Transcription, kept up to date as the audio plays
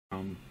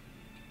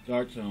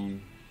dart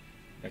zone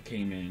that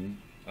came in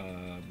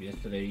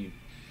yesterday.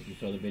 If you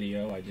saw the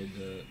video, I did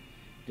the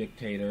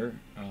dictator,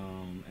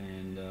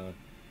 and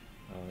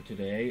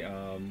today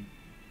I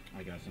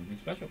got something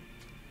special.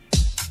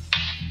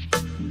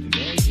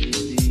 Today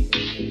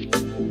is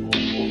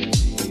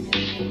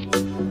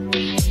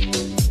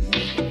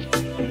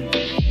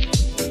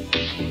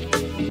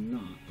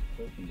not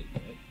opened it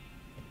yet.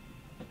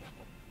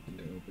 I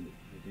think I opened it.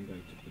 I think I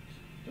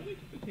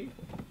took the tape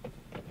off.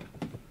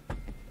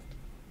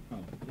 Oh,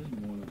 there's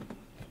more,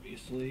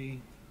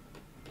 obviously.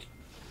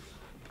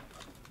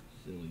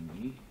 Silly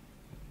me.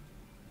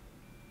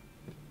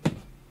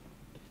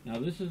 Now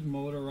this is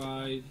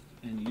motorized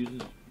and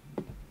uses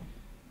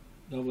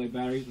AA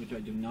batteries, which I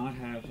do not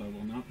have, so I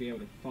will not be able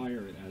to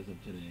fire it as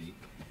of today.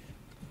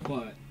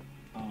 But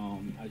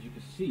as you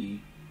can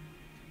see,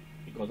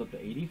 it goes up to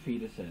 80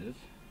 feet, it says.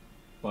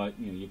 But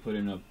you put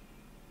in a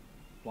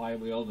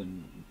flywheel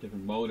and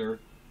different motor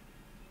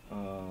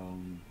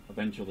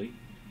eventually,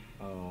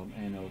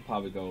 and it'll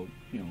probably go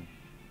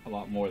a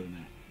lot more than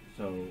that.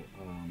 So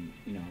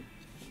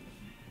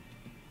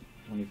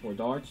 24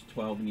 darts,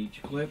 12 in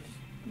each clip.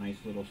 Nice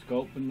little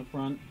scope in the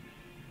front,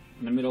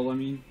 in the middle, I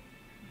mean.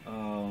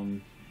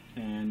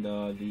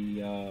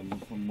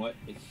 From what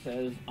it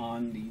says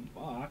on the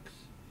box,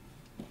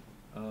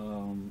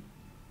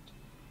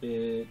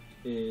 it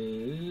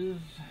is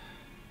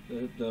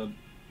the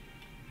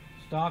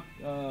stock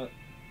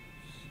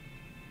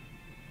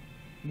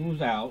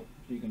moves out,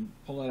 so you can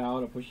pull it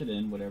out or push it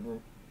in, whatever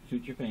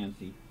suits your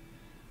fancy.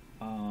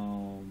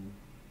 And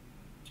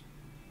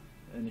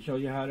it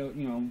shows you how to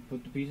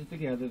put the pieces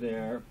together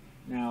there.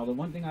 Now the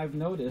one thing I've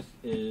noticed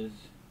is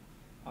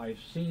I've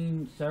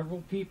seen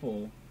several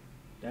people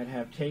that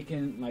have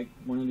taken like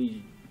one of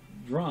these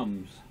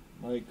drums,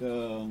 like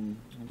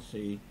let's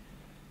see,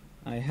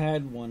 I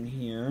had one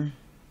here.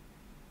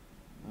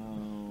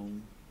 Oh,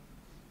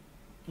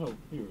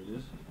 here it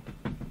is.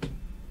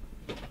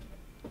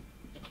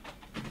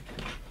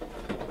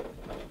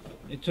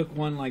 It took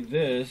one like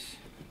this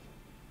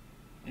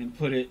and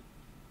put it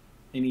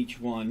in each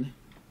one,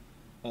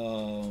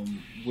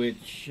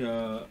 which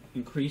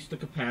increased the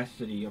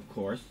capacity, of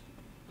course.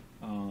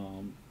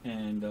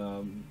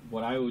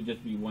 What I would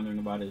just be wondering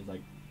about is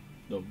like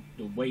the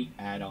weight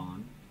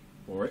add-on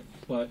for it.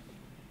 But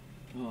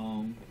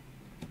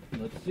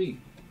let's see.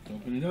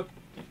 Let's open it up.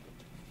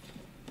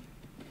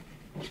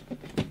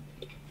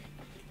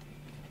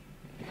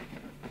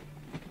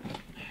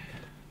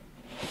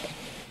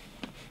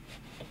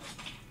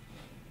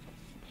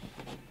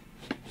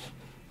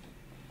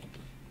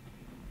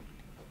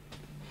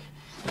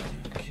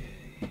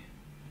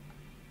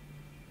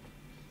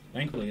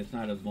 Thankfully, it's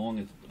not as long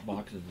as the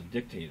box as the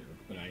dictator,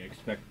 but I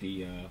expect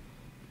the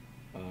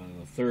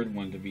third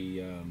one to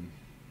be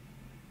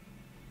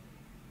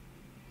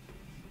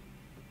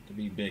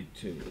big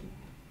too.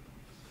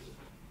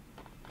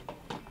 So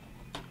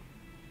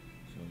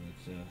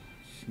let's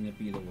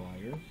snippy the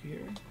wires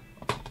here.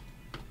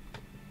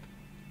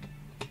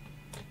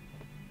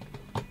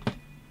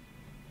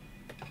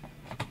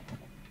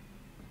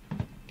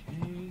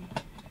 Okay,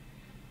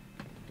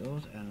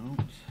 those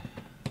out.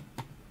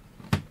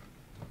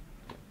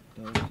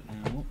 Those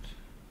out.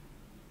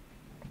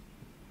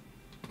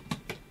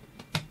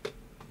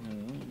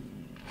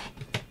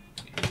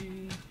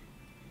 Okay.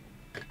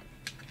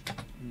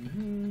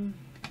 And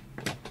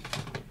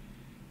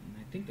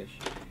I think that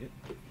should be it.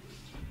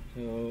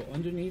 So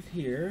underneath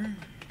here,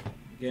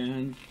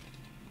 again,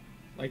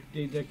 like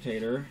the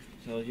dictator,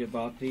 tells you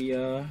about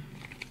the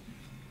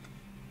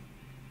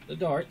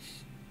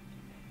darts,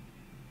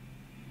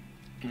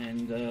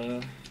 and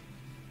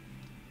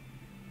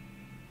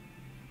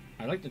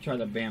I like to try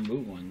the bamboo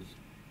ones.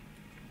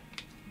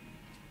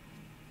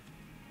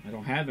 I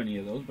don't have any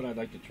of those, but I'd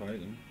like to try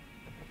them.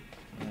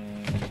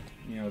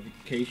 In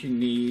case you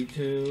need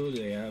to,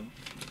 they have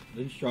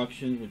the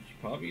instructions, which you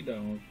probably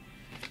don't.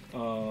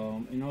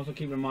 And also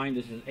keep in mind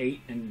this is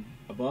 8 and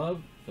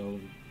above, so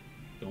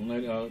don't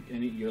let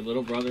your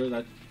little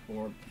brother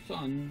or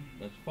son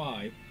that's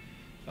 5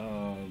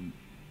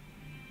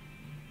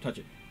 touch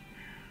it.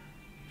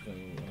 So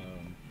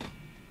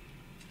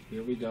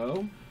here we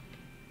go.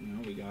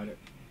 We got it.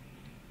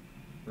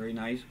 Very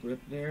nice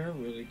grip there,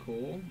 really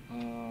cool.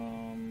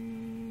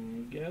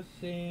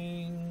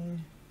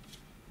 Guessing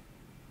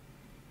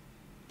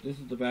this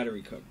is the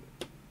battery cover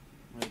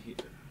right here.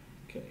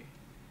 Okay,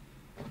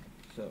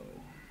 so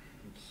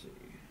let's see.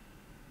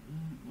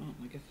 Well,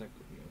 I guess that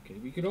could be okay.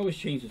 We could always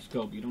change the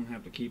scope. You don't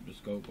have to keep the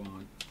scope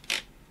on.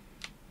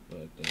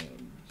 But let's see.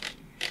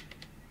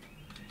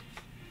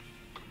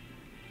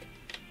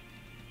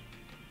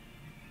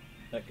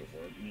 That could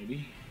work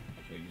maybe.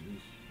 So you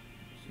just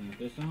snap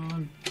this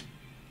on,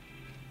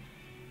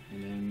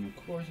 and then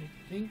of course I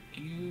think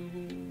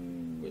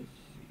let's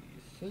see,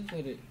 it says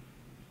that it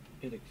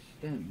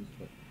extends,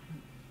 but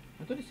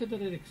I thought it said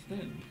that it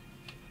extends.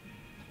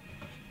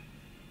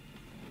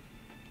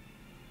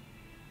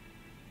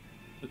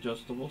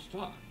 Adjustable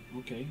stock.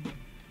 Okay,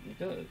 it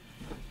does. It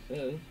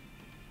says.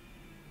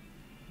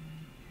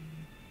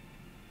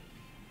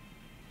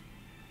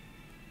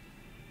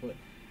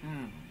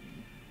 How?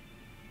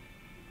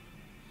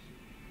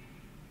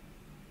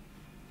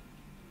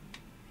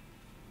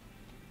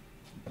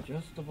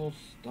 Adjustable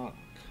stock.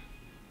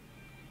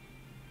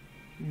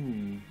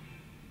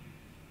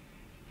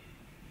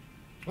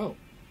 Oh.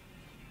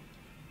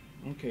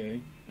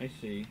 Okay, I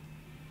see.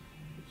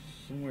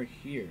 It's somewhere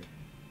here.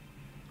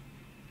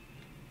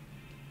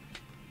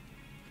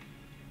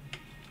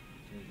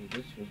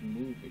 This was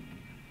moving.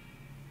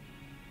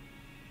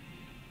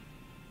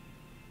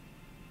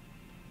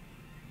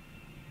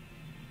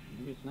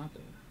 Maybe it's not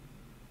there.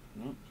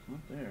 Nope, it's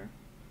not there.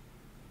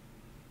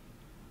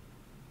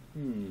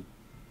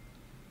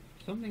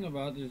 Something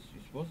about this,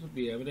 you're supposed to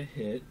be able to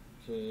hit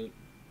to...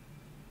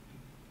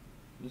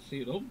 Let's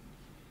see it. Oh!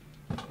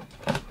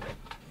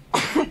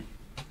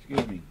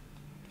 Excuse me.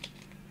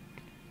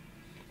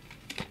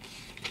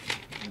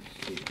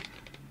 Let's see.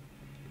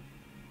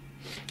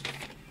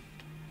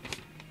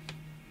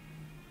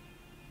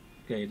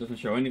 Okay, it doesn't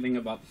show anything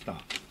about the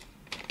stop.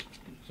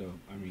 So,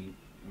 I mean,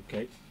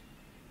 okay.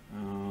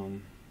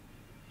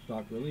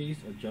 Stock release,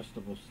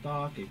 adjustable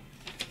stock. It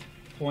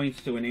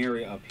points to an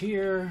area up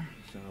here,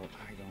 so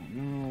I don't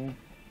know.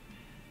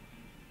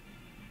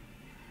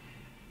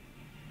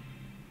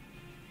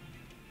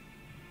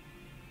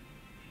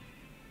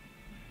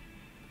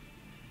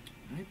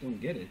 I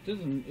don't get it.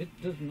 It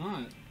does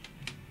not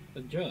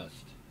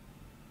adjust.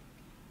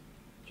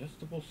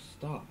 Adjustable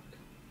stock.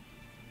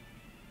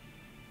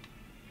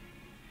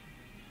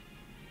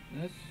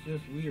 That's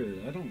just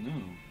weird. I don't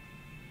know.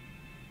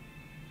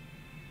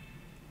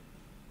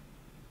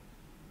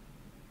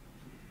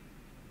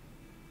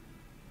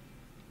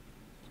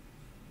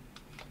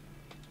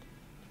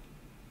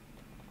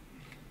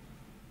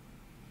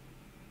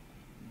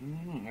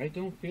 I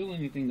don't feel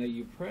anything that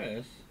you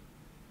press.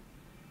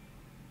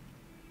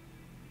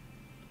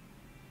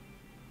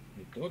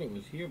 I thought it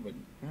was here, but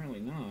apparently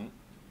not.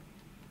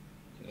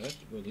 So that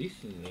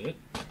releases it.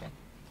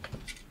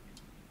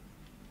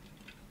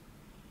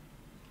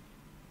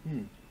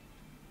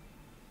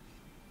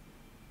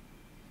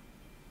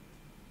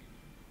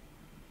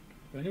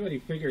 If anybody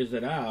figures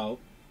it out,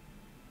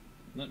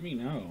 let me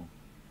know.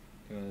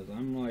 Because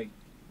I'm like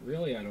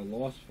really at a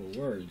loss for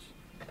words.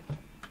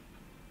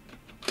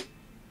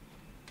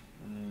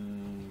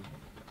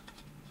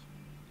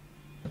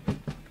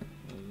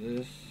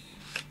 This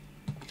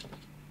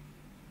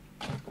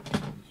is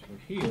for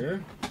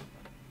here.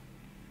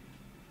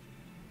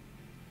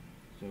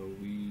 So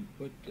we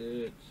put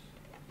it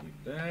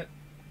like that,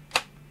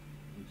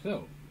 and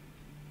so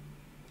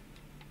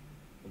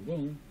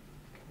boom,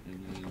 and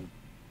then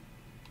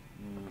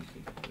let's see,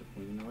 is it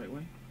pointing the right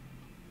way?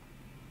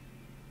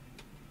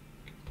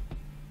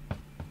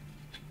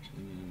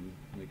 And then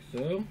like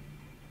so,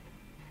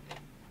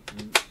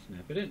 and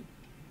snap it in.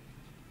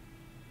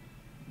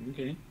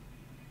 Okay.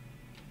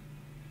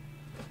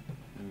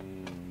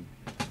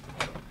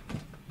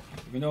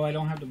 Even though I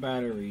don't have the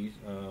batteries,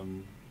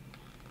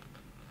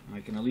 I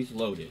can at least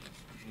load it,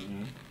 you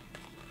know?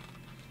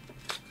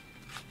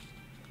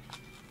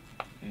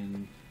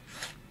 And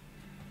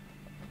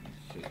let's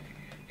see.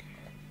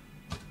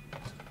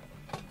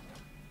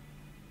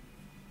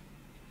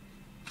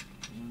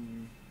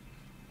 One,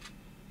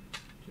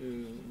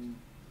 two.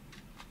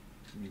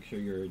 Make sure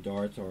your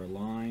darts are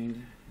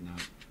aligned,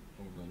 not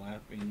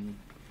overlapping,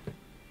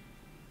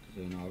 because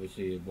then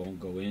obviously it won't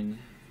go in,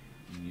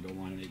 and you don't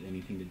want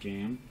anything to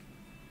jam.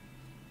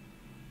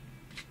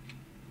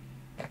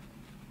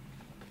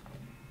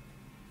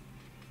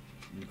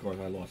 And of course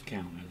I lost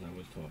count as I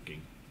was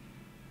talking.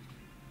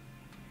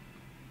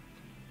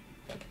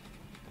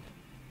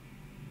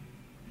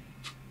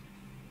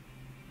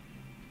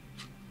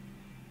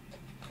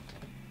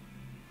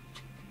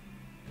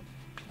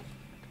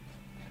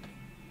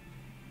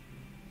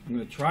 I'm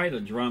going to try the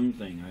drum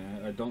thing.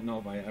 I don't know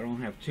if I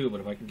don't have two, but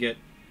if I can get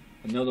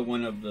another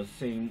one of the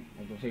same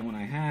one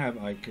I have,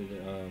 I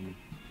can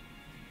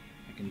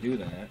do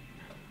that.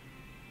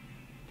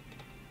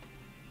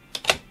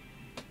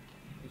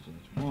 So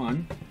that's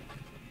one.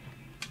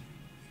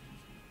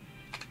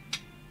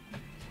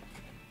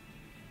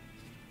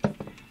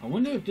 I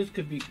wonder if this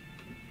could be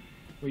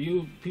for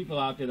you people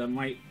out there that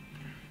might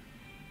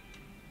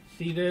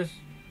see this.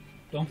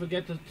 Don't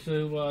forget to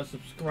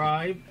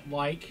subscribe,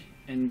 like,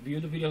 and view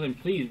the videos, and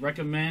please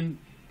recommend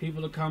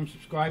people to come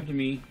subscribe to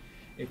me.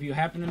 If you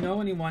happen to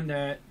know anyone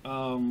that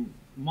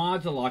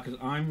mods a lot, because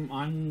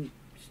I'm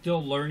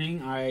still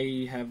learning.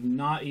 I have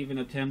not even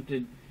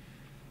attempted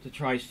to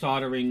try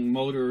soldering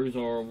motors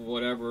or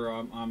whatever.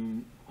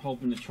 I'm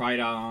hoping to try it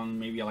out on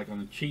maybe like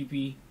on a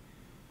cheapie.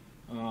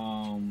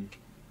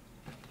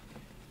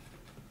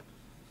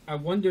 I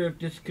wonder if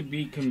this could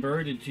be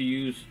converted to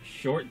use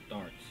short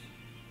darts.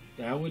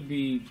 That would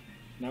be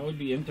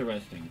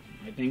interesting.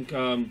 I think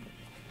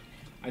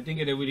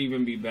it would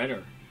even be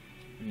better,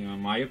 you know,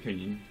 in my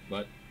opinion.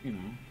 But you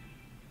know,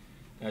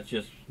 that's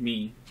just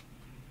me.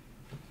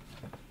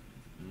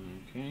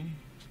 Okay,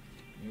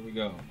 here we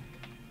go.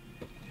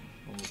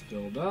 All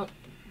filled up.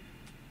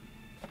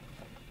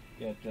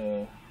 Get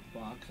the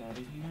box out of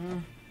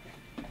here.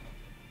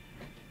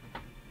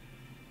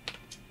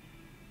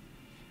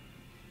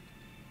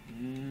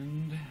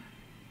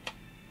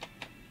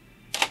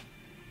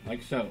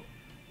 like so.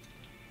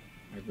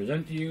 I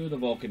present to you the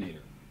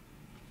Vulcanator.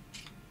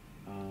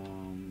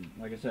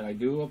 Like I said, I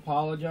do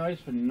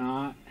apologize for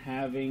not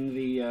having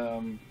the,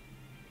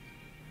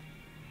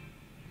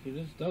 see,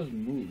 this does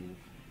move,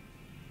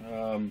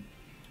 for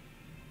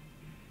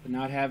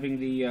not having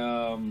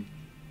the,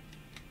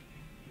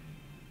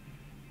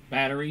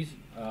 batteries.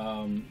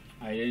 I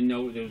didn't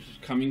know it was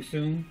coming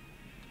soon.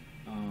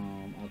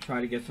 I'll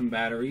try to get some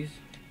batteries,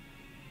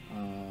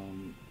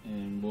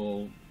 and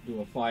we'll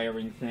do a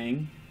firing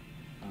thing.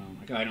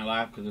 I kind of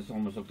laugh because this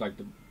almost looks like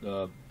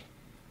the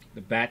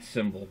bat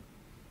symbol.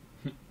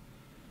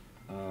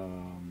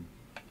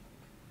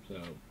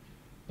 So,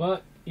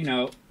 but you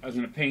know, I was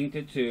going to paint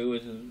it too.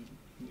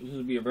 This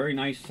would be a very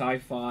nice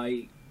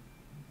sci-fi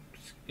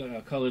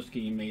color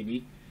scheme,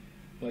 maybe.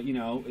 But you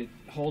know, it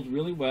holds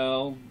really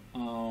well.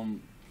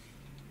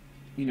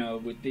 You know,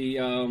 with the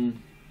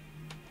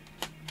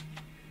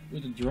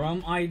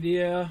drum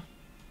idea,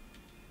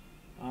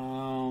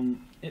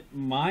 it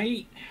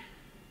might.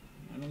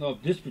 I don't know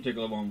if this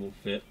particular one will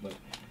fit, but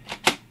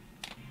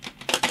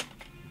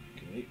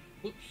okay.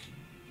 Oops!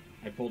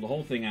 I pulled the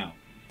whole thing out.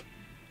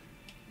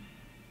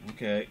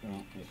 Okay,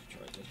 well,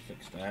 let's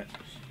fix that.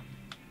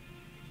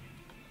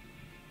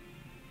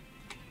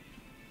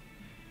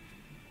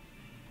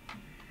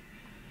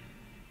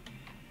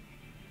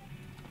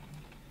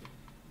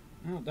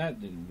 Well, that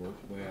didn't work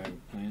the way I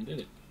planned, did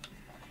it?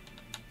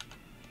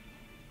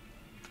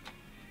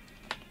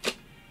 Okay.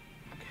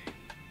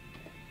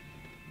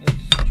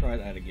 Let's try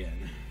that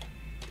again.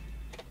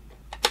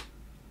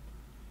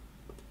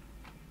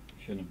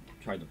 Shouldn't have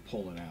tried to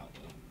pull it out.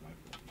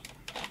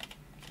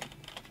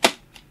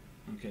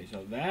 Okay,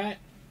 so that,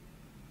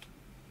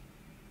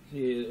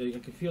 see, I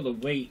can feel the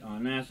weight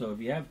on that, so if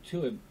you have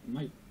two, it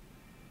might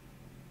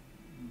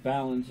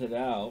balance it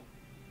out.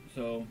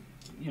 So,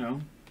 you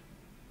know,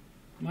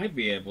 might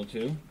be able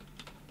to.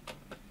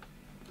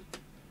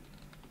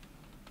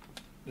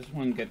 This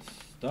one gets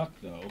stuck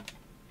though,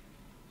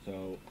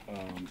 so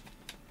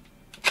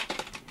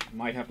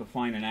might have to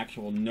find an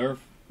actual Nerf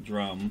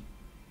drum.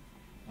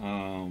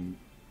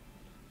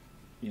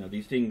 You know,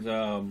 these things,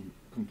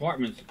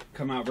 compartments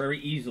come out very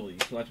easily,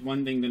 so that's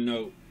one thing to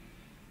note.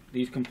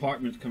 These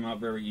compartments come out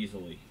very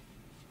easily.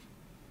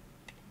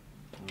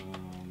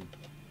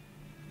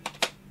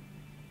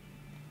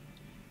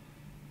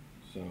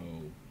 So,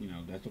 you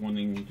know, that's one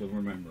thing to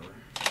remember.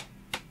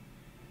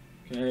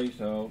 Okay,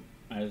 so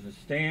as it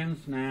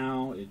stands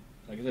now, it,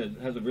 like I said,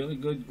 it has a really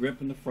good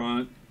grip in the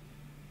front.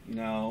 You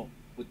know,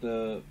 with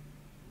the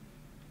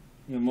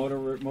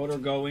motor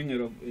going,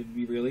 it'd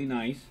be really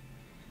nice.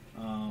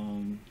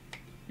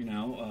 You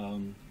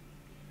know,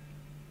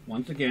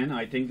 once again,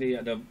 I think the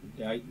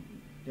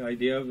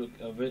idea of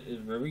it is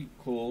very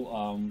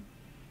cool.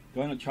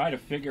 Going to try to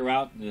figure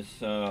out this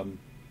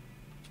thing.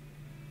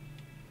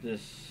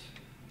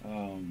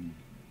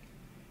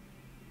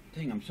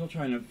 I'm still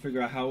trying to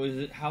figure out how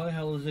the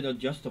hell is it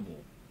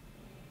adjustable?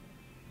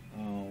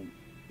 You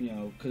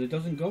know, because it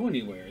doesn't go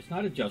anywhere. It's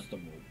not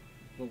adjustable.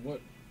 But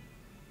what?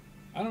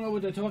 I don't know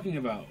what they're talking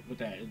about with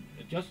that.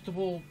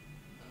 Adjustable.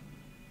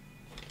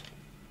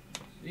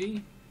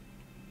 See?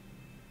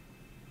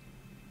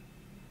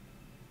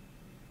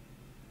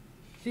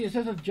 See, it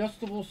says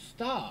adjustable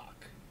stock.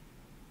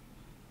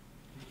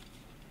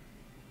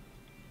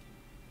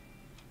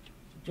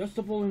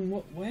 Adjustable in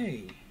what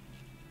way?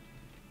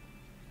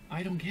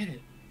 I don't get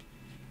it.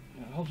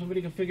 I hope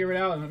somebody can figure it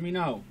out and let me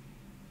know.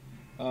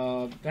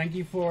 Thank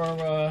you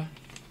for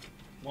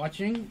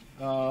watching.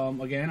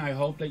 Again, I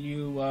hope that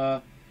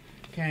you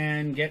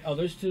can get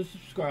others to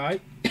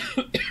subscribe.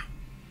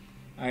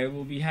 I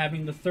will be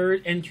having the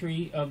third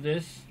entry of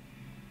this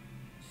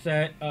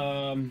set.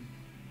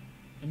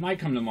 It might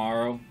come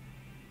tomorrow.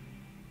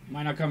 It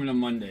might not come until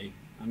Monday.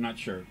 I'm not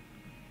sure.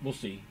 We'll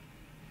see.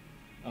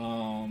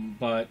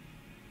 But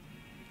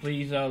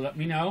please let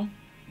me know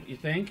what you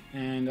think.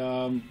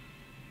 And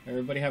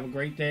everybody have a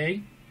great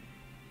day.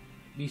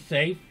 Be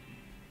safe.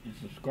 And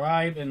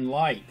subscribe and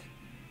like.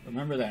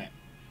 Remember that.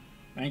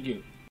 Thank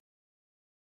you.